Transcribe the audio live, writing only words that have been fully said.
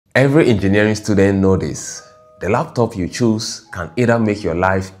Every engineering student knows this. The laptop you choose can either make your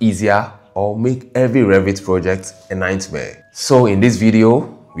life easier or make every Revit project a nightmare. So in this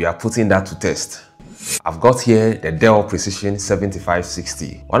video, we are putting that to test. I've got here the Dell Precision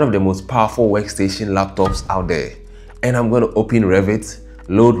 7560, one of the most powerful workstation laptops out there. And I'm going to open Revit,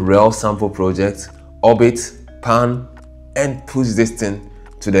 load real sample project, orbit, pan, and push this thing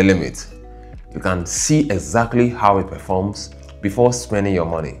to the limit. You can see exactly how it performs before spending your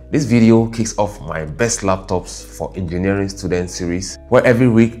money. This video kicks off my best laptops for engineering students series, where every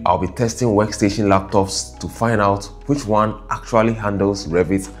week I'll be testing workstation laptops to find out which one actually handles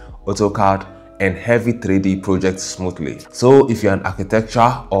Revit, AutoCAD, and heavy 3D projects smoothly. So if you're an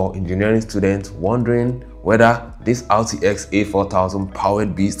architecture or engineering student wondering whether this RTX A4000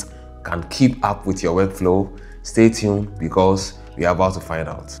 powered beast can keep up with your workflow, stay tuned because we are about to find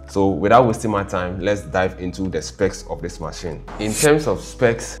out. So without wasting my time, let's dive into the specs of this machine. In terms of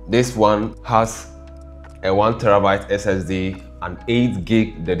specs, this one has a 1TB SSD, an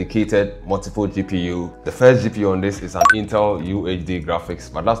 8GB dedicated multiple GPU. The first GPU on this is an Intel UHD graphics,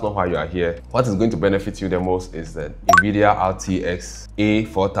 but that's not why you are here. What is going to benefit you the most is the NVIDIA RTX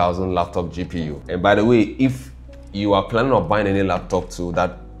A4000 laptop GPU. And by the way, if you are planning on buying any laptop too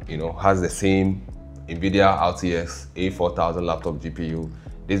that has the same NVIDIA RTX A4000 laptop GPU,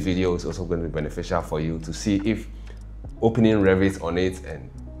 this video is also going to be beneficial for you to see if opening Revit on it and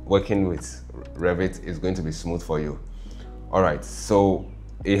working with Revit is going to be smooth for you. Alright, so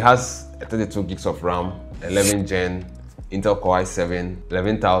it has a 32 gigs of RAM, 11 Gen Intel Core i7,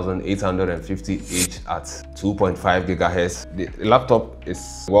 11850H at 2.5 GHz. The laptop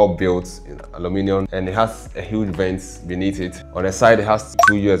is well built in aluminum and it has a huge vent beneath it. On the side, it has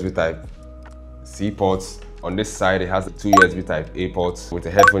two USB Type-C ports. On this side, it has two USB Type-A ports with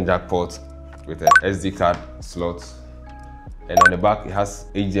a headphone jack port with a SD card slot. And on the back, it has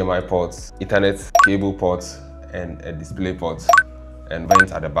HDMI ports, Ethernet cable ports, and a display port and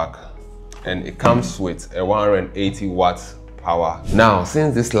vent at the back. And it comes with a 180 watt power. Now,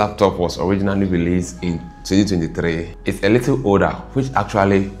 since this laptop was originally released in 2023, it's a little older, which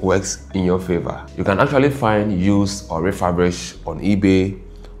actually works in your favor. You can actually find used or refurbished on eBay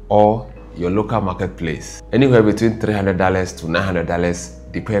or your local marketplace, anywhere between $300 to $900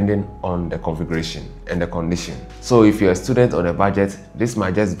 depending on the configuration and the condition. So if you're a student on a budget, this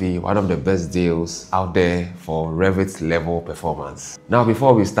might just be one of the best deals out there for Revit level performance. Now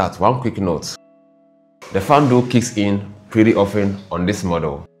before we start, one quick note. The fan door kicks in pretty often on this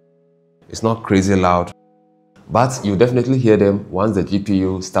model. It's not crazy loud, but you definitely hear them once the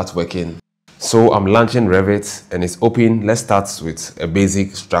GPU starts working. So I'm launching Revit and it's open. Let's start with a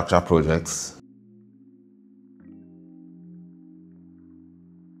basic structure project.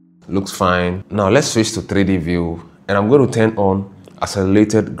 Looks fine. Now let's switch to 3D view and I'm going to turn on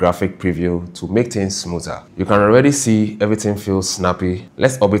accelerated graphic preview to make things smoother. You can already see everything feels snappy.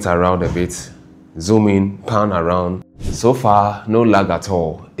 Let's orbit around a bit, zoom in, pan around. So far, no lag at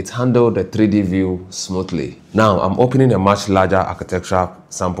all. It handled the 3D view smoothly. Now I'm opening a much larger architecture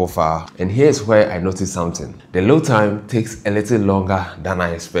sample file, and here's where I noticed something. The load time takes a little longer than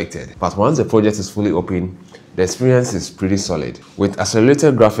I expected, but once the project is fully open, the experience is pretty solid. With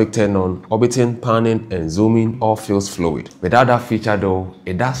accelerated graphic turned on, orbiting, panning, and zooming all feels fluid. Without that feature though,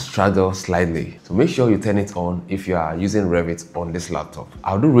 it does struggle slightly. So make sure you turn it on if you are using Revit on this laptop.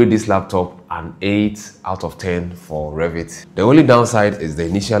 I do rate this laptop an 8 out of 10 for Revit. The only downside is the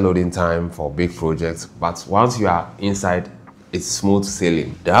initial loading time for big projects, but once you are inside, it's smooth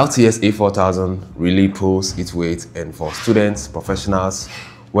sailing. The RTX A4000 really pulls its weight, and for students, professionals,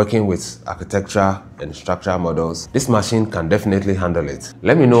 working with architecture and structural models, this machine can definitely handle it.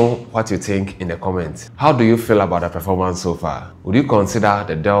 Let me know what you think in the comments. How do you feel about the performance so far? Would you consider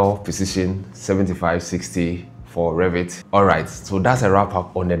the Dell Precision 7560 for Revit? Alright, so that's a wrap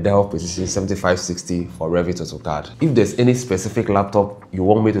up on the Dell Precision 7560 for Revit AutoCAD. If there's any specific laptop you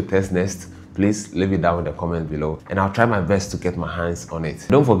want me to test next, please leave it down in the comment below and I'll try my best to get my hands on it.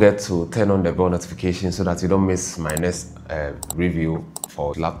 Don't forget to turn on the bell notification so that you don't miss my next review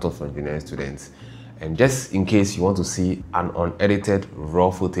for laptops for engineering students. And just in case you want to see an unedited raw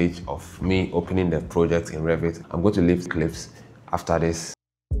footage of me opening the project in Revit, I'm going to leave clips after this.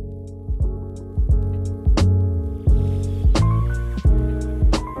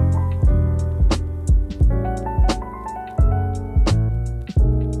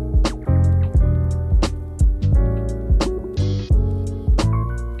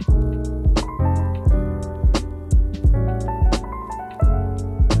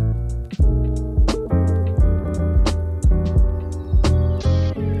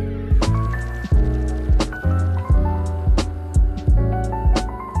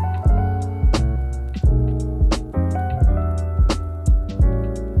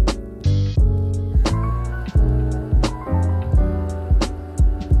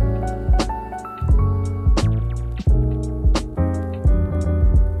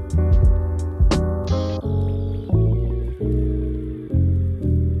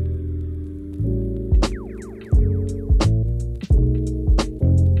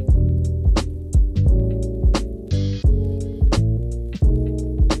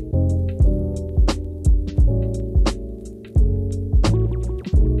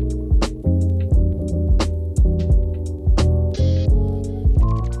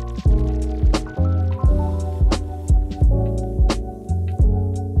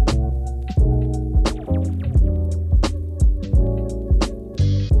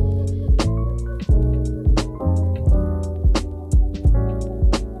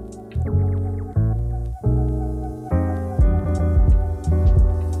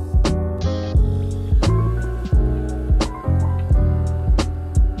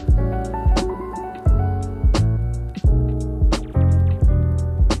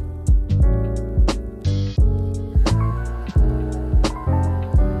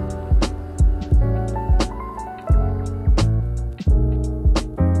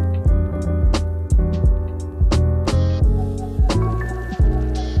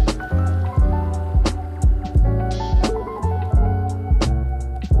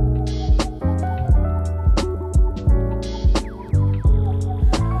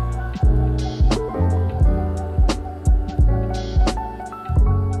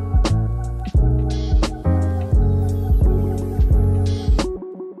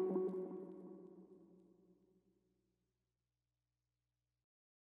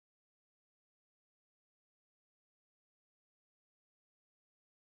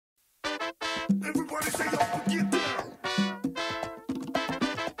 Everybody say, yo, forget